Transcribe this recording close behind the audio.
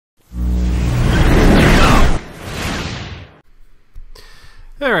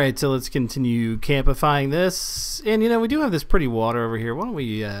All right, so let's continue campifying this. And, you know, we do have this pretty water over here. Why don't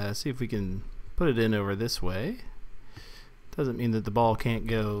we see if we can put it in over this way. Doesn't mean that the ball can't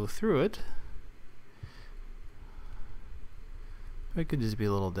go through it. It could just be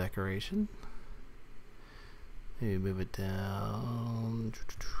a little decoration. Maybe move it down.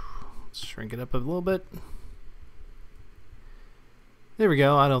 Shrink it up a little bit. There we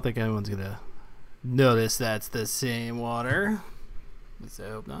go. I don't think anyone's going to notice that's the same water. At least I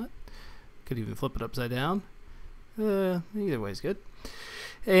hope not. Could even flip it upside down. Either way is good.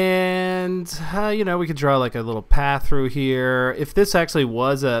 And, you know, we could draw like a little path through here. If this actually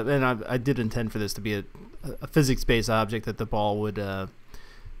was and I did intend for this to be a physics-based object that the ball would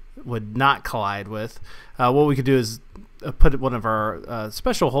not collide with, what we could do is put one of our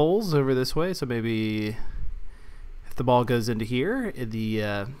special holes over this way. So maybe if the ball goes into here,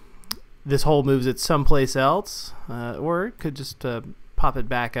 this hole moves it someplace else, or it could just pop it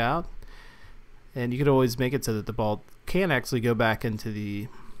back out. And you could always make it so that the ball can actually go back into the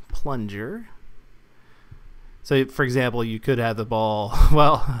plunger. So, for example, you could have the ball.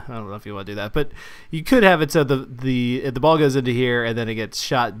 Well, I don't know if you want to do that, but you could have it so the ball goes into here and then it gets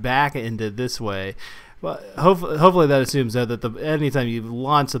shot back into this way. Well, hopefully that assumes though that anytime you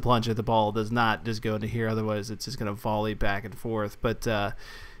launch the plunger, the ball does not just go into here. Otherwise, it's just going to volley back and forth. But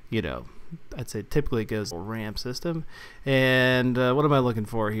you know, I'd say typically it goes a ramp system. And what am I looking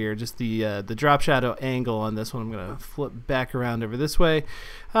for here? Just the drop shadow angle on this one. I'm going to flip back around over this way.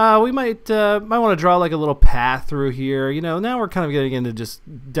 We might want to draw like a little path through here. You know, now we're kind of getting into just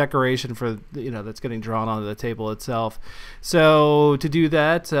decoration for, you know, that's getting drawn onto the table itself. So to do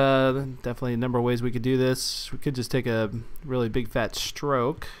that, definitely a number of ways we could do this. We could just take a really big fat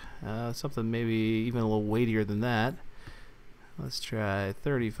stroke, something maybe even a little weightier than that. Let's try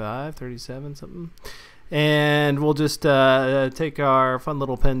 35, 37, something. And we'll just take our fun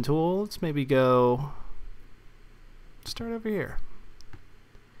little pen tool. Let's maybe start over here.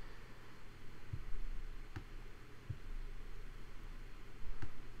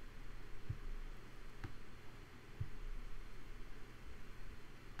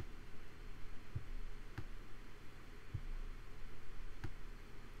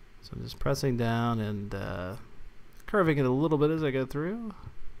 So I'm just pressing down and curving it a little bit as I go through.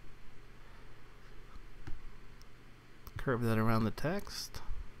 Curve that around the text.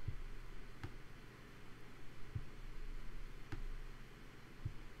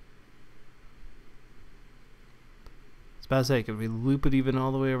 I was about to say, could we loop it even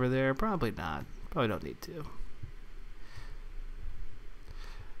all the way over there? Probably not. Probably don't need to.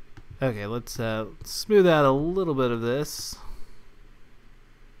 Okay, let's smooth out a little bit of this.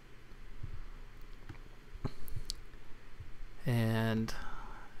 And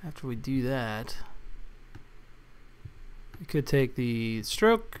after we do that, we could take the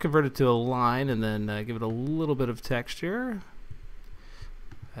stroke, convert it to a line, and then give it a little bit of texture.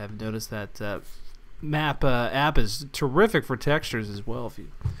 I've noticed that map app is terrific for textures as well. If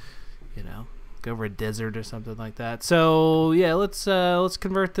you know, go over a desert or something like that. So yeah, let's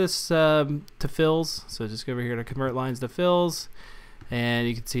convert this to fills. So just go over here to convert lines to fills, and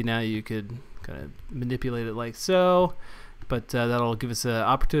you can see now you could kind of manipulate it like so. But that'll give us an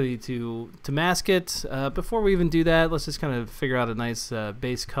opportunity to mask it. Before we even do that, let's just kind of figure out a nice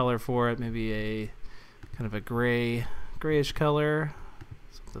base color for it. Maybe a kind of a grayish color,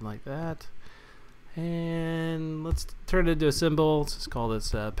 something like that. And let's turn it into a symbol. Let's just call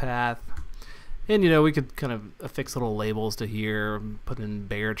this path. And you know, we could kind of affix little labels to here, put in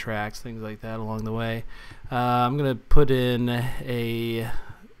bear tracks, things like that along the way. I'm gonna put in a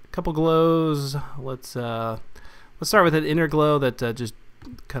couple glows. Let's start with an inner glow that just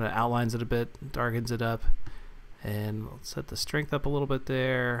kind of outlines it a bit, darkens it up, and we'll set the strength up a little bit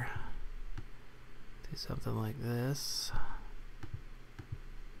there. Do something like this.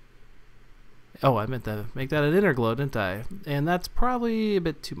 Oh, I meant to make that an inner glow, didn't I? And that's probably a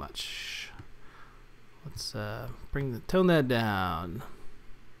bit too much. Let's tone that down.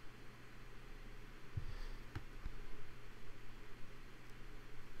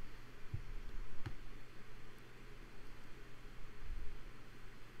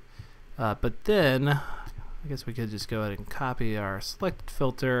 But then, I guess we could just go ahead and copy our selected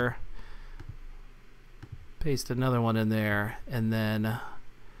filter, paste another one in there, and then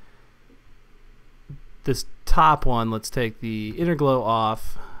this top one, let's take the inner glow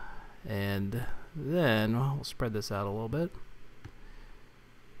off, and then we'll spread this out a little bit.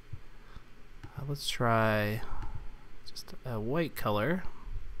 Let's try just a white color.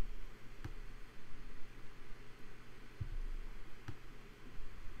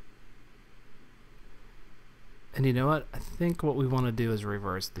 And you know what? I think what we want to do is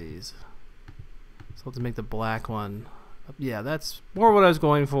reverse these. So let's make the black one. Yeah, that's more what I was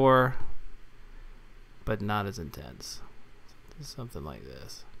going for, but not as intense. Something like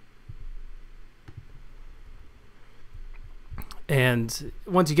this. And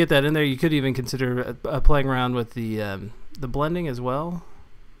once you get that in there, you could even consider playing around with the blending as well.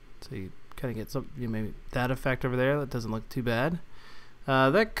 So you kind of get some, maybe that effect over there. That doesn't look too bad.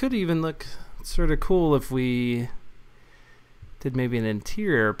 That could even look sort of cool if we did maybe an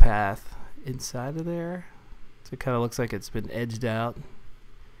interior path inside of there. So it kind of looks like it's been edged out.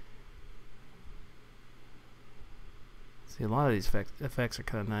 See, a lot of these effects are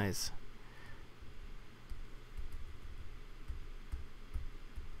kind of nice.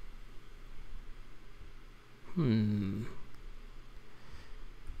 I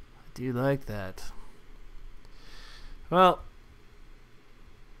do like that. Well,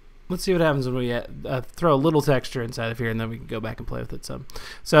 let's see what happens when we throw a little texture inside of here, and then we can go back and play with it some.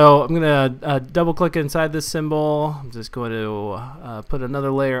 So I'm going to double click inside this symbol. I'm just going to put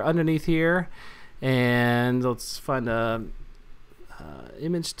another layer underneath here, and let's find a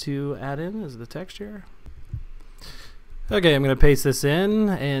image to add in as the texture. Okay, I'm going to paste this in,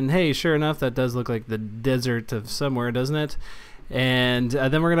 and hey, sure enough, that does look like the desert of somewhere, doesn't it? And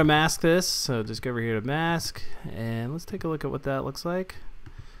then we're going to mask this, so just go over here to mask, and let's take a look at what that looks like.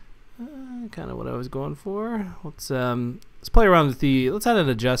 Kind of what I was going for. Let's play around with let's add an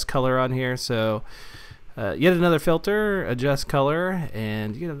adjust color on here. So yet another filter, adjust color,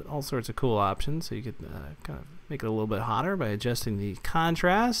 and you get all sorts of cool options. So you could kind of make it a little bit hotter by adjusting the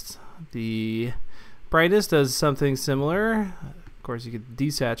contrast. The brightness does something similar. Of course, you could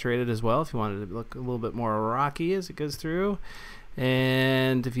desaturate it as well if you wanted it to look a little bit more rocky as it goes through.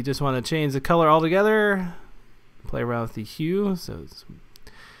 And if you just want to change the color altogether, play around with the hue. So it's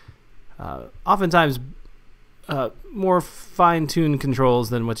oftentimes more fine-tuned controls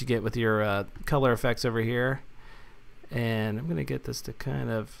than what you get with your color effects over here. And I'm going to get this to kind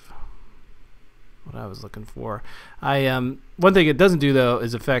of what I was looking for. One thing it doesn't do, though,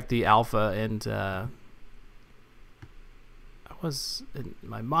 is affect the alpha. And I was in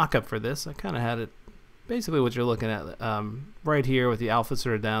my mock-up for this, I kind of had it basically what you're looking at right here with the alpha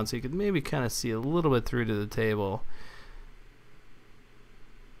sort of down, so you could maybe kind of see a little bit through to the table.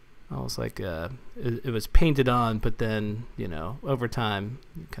 Almost like it was painted on, but then, you know, over time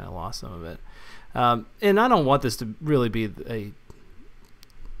you kind of lost some of it. And I don't want this to really be a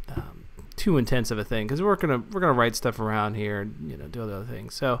too intense of a thing, because we're gonna write stuff around here and, you know, do other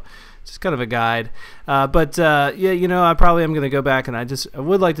things. So just kind of a guide. Yeah, you know, I probably am gonna go back, and I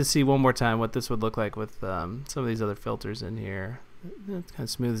would like to see one more time what this would look like with some of these other filters in here. It kind of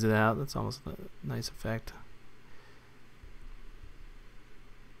smooths it out. That's almost a nice effect.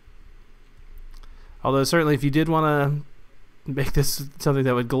 Although certainly if you did want to make this something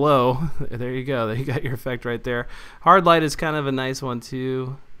that would glow, there you go. You got your effect right there. Hard light is kind of a nice one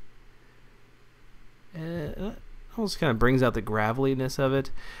too. It almost kind of brings out the graveliness of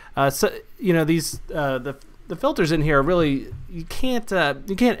it. So you know, these the filters in here are really, you can't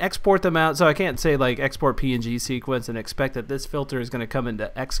export them out. So I can't say like export PNG sequence and expect that this filter is going to come into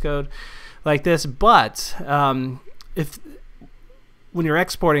Xcode like this. But if when you're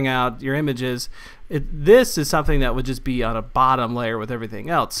exporting out your images, this is something that would just be on a bottom layer with everything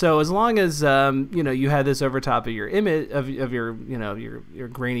else. So as long as you know, you had this over top of your image of your, you know, your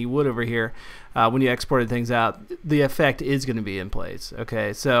grainy wood over here, when you exported things out, the effect is going to be in place.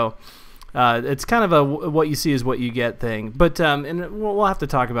 Okay, so it's kind of a what you see is what you get thing. But and we'll have to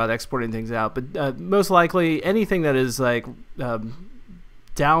talk about exporting things out. But most likely anything that is like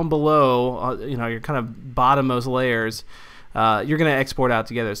down below, you know, your kind of bottommost layers, you're going to export out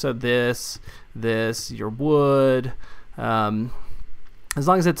together. So this, your wood, as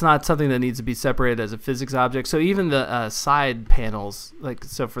long as it's not something that needs to be separated as a physics object. So even the side panels, like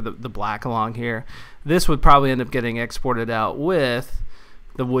so for the black along here, this would probably end up getting exported out with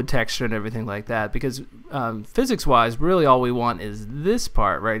the wood texture and everything like that, because physics-wise, really all we want is this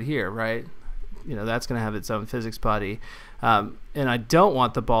part right here, right? You know, that's going to have its own physics body, and I don't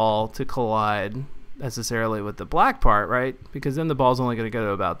want the ball to collide necessarily with the black part, right? Because then the ball's only going to go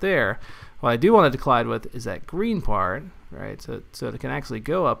to about there. What I do want it to collide with is that green part, right? So it can actually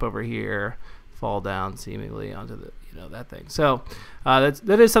go up over here, fall down seemingly onto the, you know, that thing. So that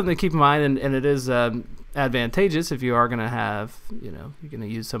is something to keep in mind, and it is advantageous if you are going to have, you know, you're going to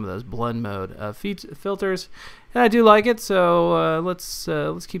use some of those blend mode filters. And I do like it, so let's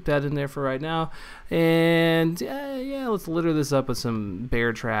keep that in there for right now. And yeah, let's litter this up with some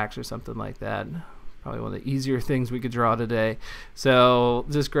bear tracks or something like that. Probably one of the easier things we could draw today. So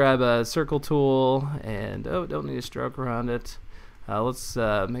just grab a circle tool and don't need a stroke around it. Let's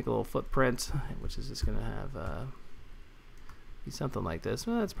make a little footprint, which is just gonna have be something like this.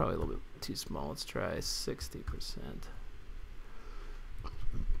 Well, that's probably a little bit too small. Let's try 60%.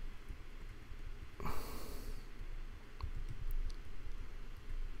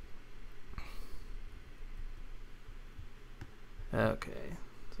 Okay,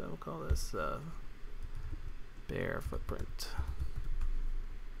 so we'll call this bear footprint.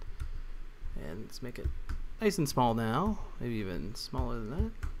 And let's make it nice and small now, maybe even smaller than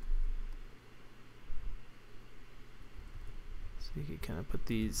that. So you can kind of put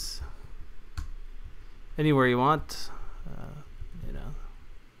these anywhere you want, you know.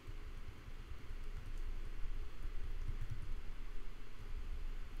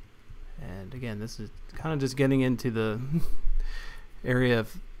 And again, this is kind of just getting into the area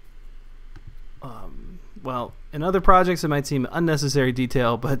of well, in other projects it might seem unnecessary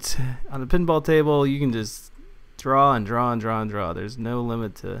detail, but on a pinball table you can just draw and draw and draw and draw. There's no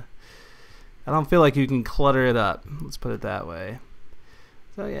limit to, I don't feel like you can clutter it up, let's put it that way.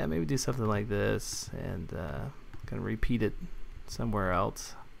 So yeah, maybe do something like this and kind of repeat it somewhere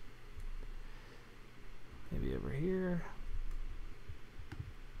else, maybe over here.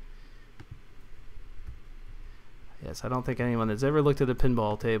 Yes, I don't think anyone has ever looked at a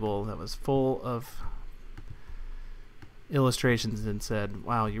pinball table that was full of illustrations and said,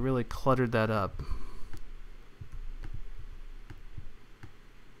 wow, you really cluttered that up.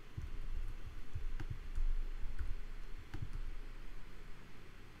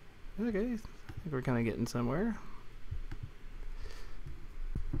 Okay, I think we're kind of getting somewhere.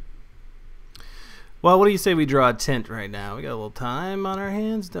 Well, what do you say we draw a tent right now? We got a little time on our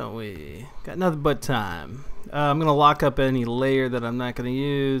hands, don't we? Got nothing but time. I'm going to lock up any layer that I'm not going to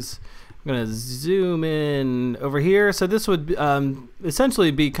use. I'm going to zoom in over here. So this would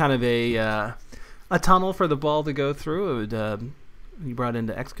essentially be kind of a tunnel for the ball to go through. It would, when you brought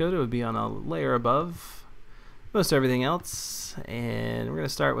into Xcode, it would be on a layer above most everything else. And we're going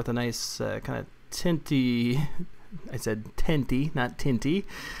to start with a nice kind of tinty, I said tinty, not tinty,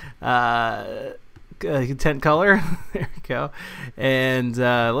 tent color. There we go. And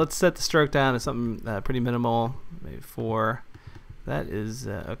let's set the stroke down to something pretty minimal, maybe 4. That is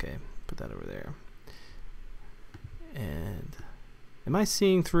okay, put that over there. And am I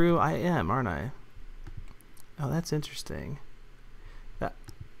seeing through? I am, aren't I? Oh, that's interesting. That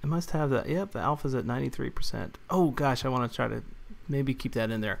it must have the, yep, the alpha's at 93%. Oh gosh, I want to try to maybe keep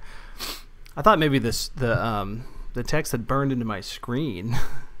that in there. I thought maybe this the text had burned into my screen,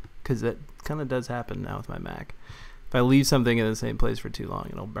 because that kind of does happen now with my Mac. If I leave something in the same place for too long,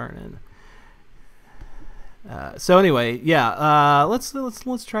 it'll burn in. So anyway, yeah, let's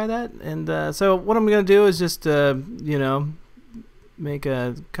try that. And so what I'm gonna do is just you know, make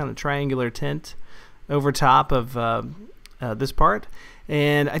a kind of triangular tent over top of this part,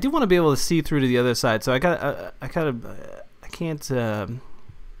 and I do want to be able to see through to the other side. So I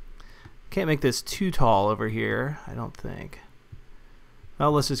can't make this too tall over here, I don't think.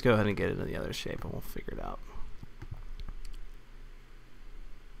 Well, let's just go ahead and get it in the other shape and we'll figure it out.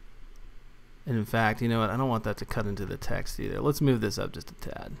 And in fact, you know what? I don't want that to cut into the text either. Let's move this up just a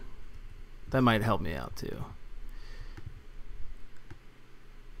tad. That might help me out too.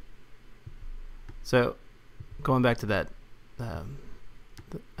 So, going back to that the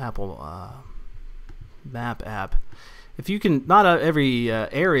Apple map app, if you can, not every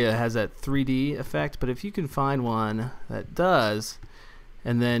area has that 3D effect, but if you can find one that does,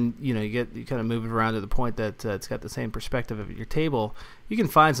 and then you kind of move it around to the point that it's got the same perspective of your table, you can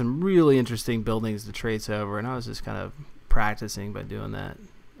find some really interesting buildings to trace over. And I was just kind of practicing by doing that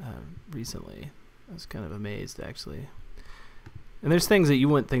recently. I was kind of amazed, actually. And there's things that you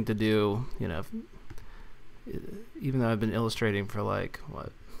wouldn't think to do, you know, even though I've been illustrating for like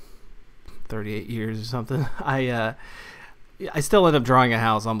what, 38 years or something. I still end up drawing a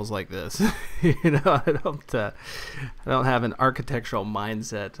house almost like this. You know, I don't have an architectural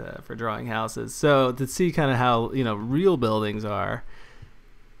mindset for drawing houses. So to see kind of how, you know, real buildings are,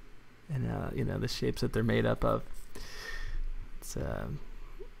 and you know, the shapes that they're made up of, it's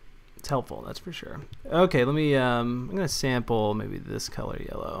helpful, that's for sure. Okay, let me I'm gonna sample maybe this color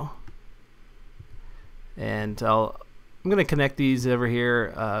yellow, and I'm gonna connect these over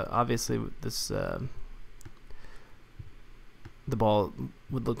here. Obviously this the ball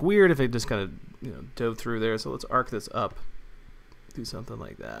would look weird if it just kind of, you know, dove through there. So let's arc this up, do something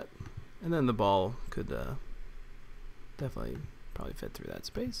like that, and then the ball could definitely probably fit through that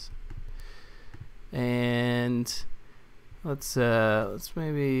space. And Let's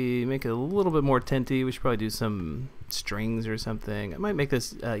maybe make it a little bit more tinty. We should probably do some strings or something. I might make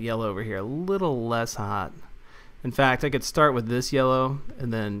this yellow over here a little less hot. In fact, I could start with this yellow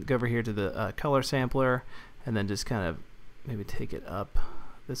and then go over here to the color sampler and then just kind of maybe take it up.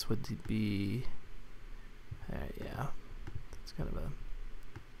 This would be, yeah, it's kind of a,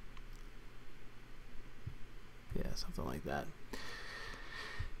 yeah, something like that.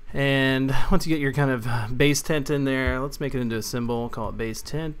 And once you get your kind of base tint in there, let's make it into a symbol, call it base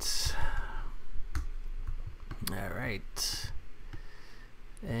tint. All right.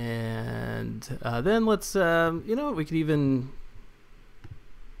 And then let's, you know, we could even,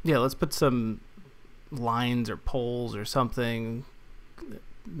 yeah, let's put some lines or poles or something that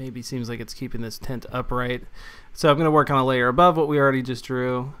maybe seems like it's keeping this tint upright. So I'm going to work on a layer above what we already just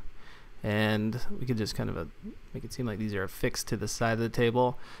drew. And we could just kind of make it seem like these are affixed to the side of the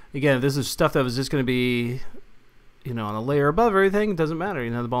table. Again, this is stuff that was just going to be, you know, on a layer above everything. It doesn't matter.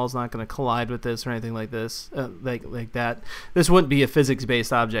 You know, the ball's not going to collide with this or anything like this, like that. This wouldn't be a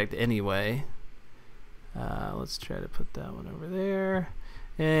physics-based object anyway. Let's try to put that one over there.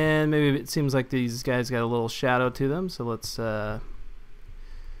 And maybe it seems like these guys got a little shadow to them. So let's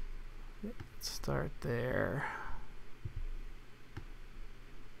start there.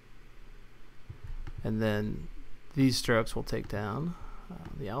 And then these strokes will take down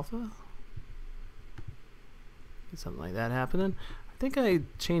the alpha. Get something like that happening. I think I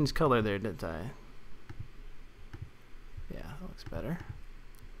changed color there, didn't I? Yeah, that looks better.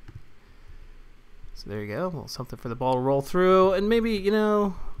 So there you go. Well, something for the ball to roll through. And maybe, you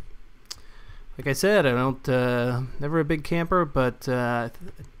know, like I said, I don't, never a big camper, but I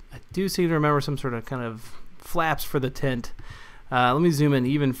do seem to remember some sort of kind of flaps for the tint. Let me zoom in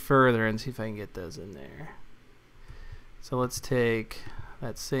even further and see if I can get those in there. So let's take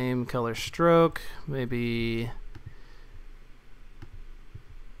that same color stroke, maybe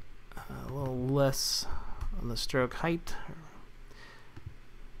a little less on the stroke height.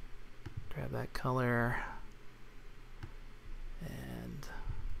 Grab that color and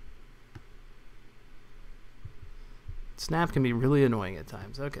snap can be really annoying at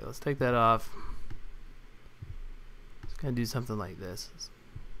times. Okay, let's take that off. Gonna do something like this.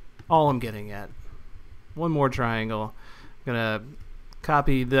 All I'm getting at. One more triangle. I'm gonna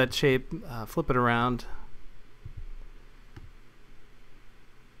copy that shape, flip it around.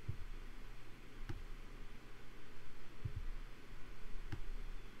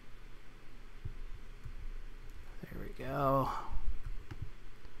 There we go.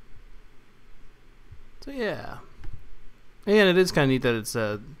 So yeah. And it is kind of neat that it's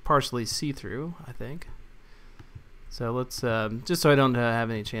partially see-through, I think. So let's, just so I don't have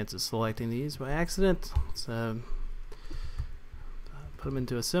any chance of selecting these by accident, let's put them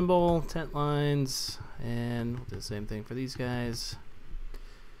into a symbol, tent lines, and we'll do the same thing for these guys.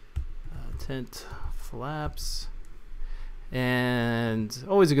 Tent flaps. And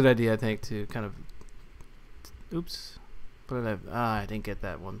always a good idea, I think, to kind of, oops, what did I didn't get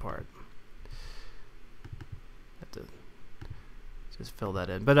that one part. Have to just fill that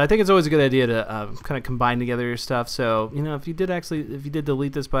in. But I think it's always a good idea to kind of combine together your stuff. So, you know, if you did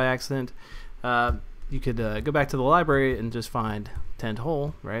delete this by accident, you could go back to the library and just find tent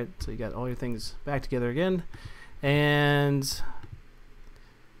hole, right? So you got all your things back together again. And,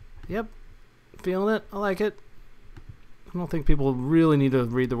 yep, feeling it. I like it. I don't think people really need to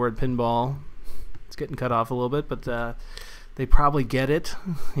read the word pinball. It's getting cut off a little bit, but they probably get it,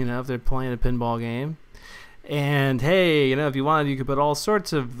 you know, if they're playing a pinball game. And hey, you know, if you wanted, you could put all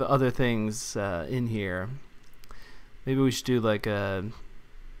sorts of other things in here. Maybe we should do like a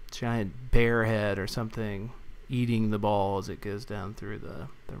giant bear head or something eating the ball as it goes down through the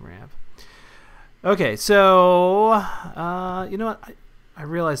ramp. Okay, so you know what? I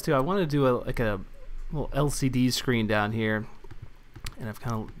realized too, I want to do a little LCD screen down here, and I've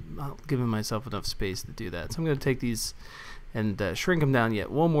kind of not given myself enough space to do that. So I'm going to take these and shrink them down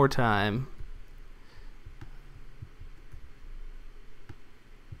yet one more time.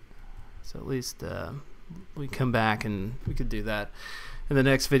 So at least we come back and we could do that. In the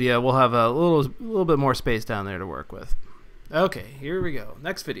next video, we'll have a little bit more space down there to work with. Okay, here we go.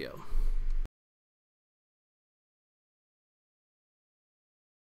 Next video.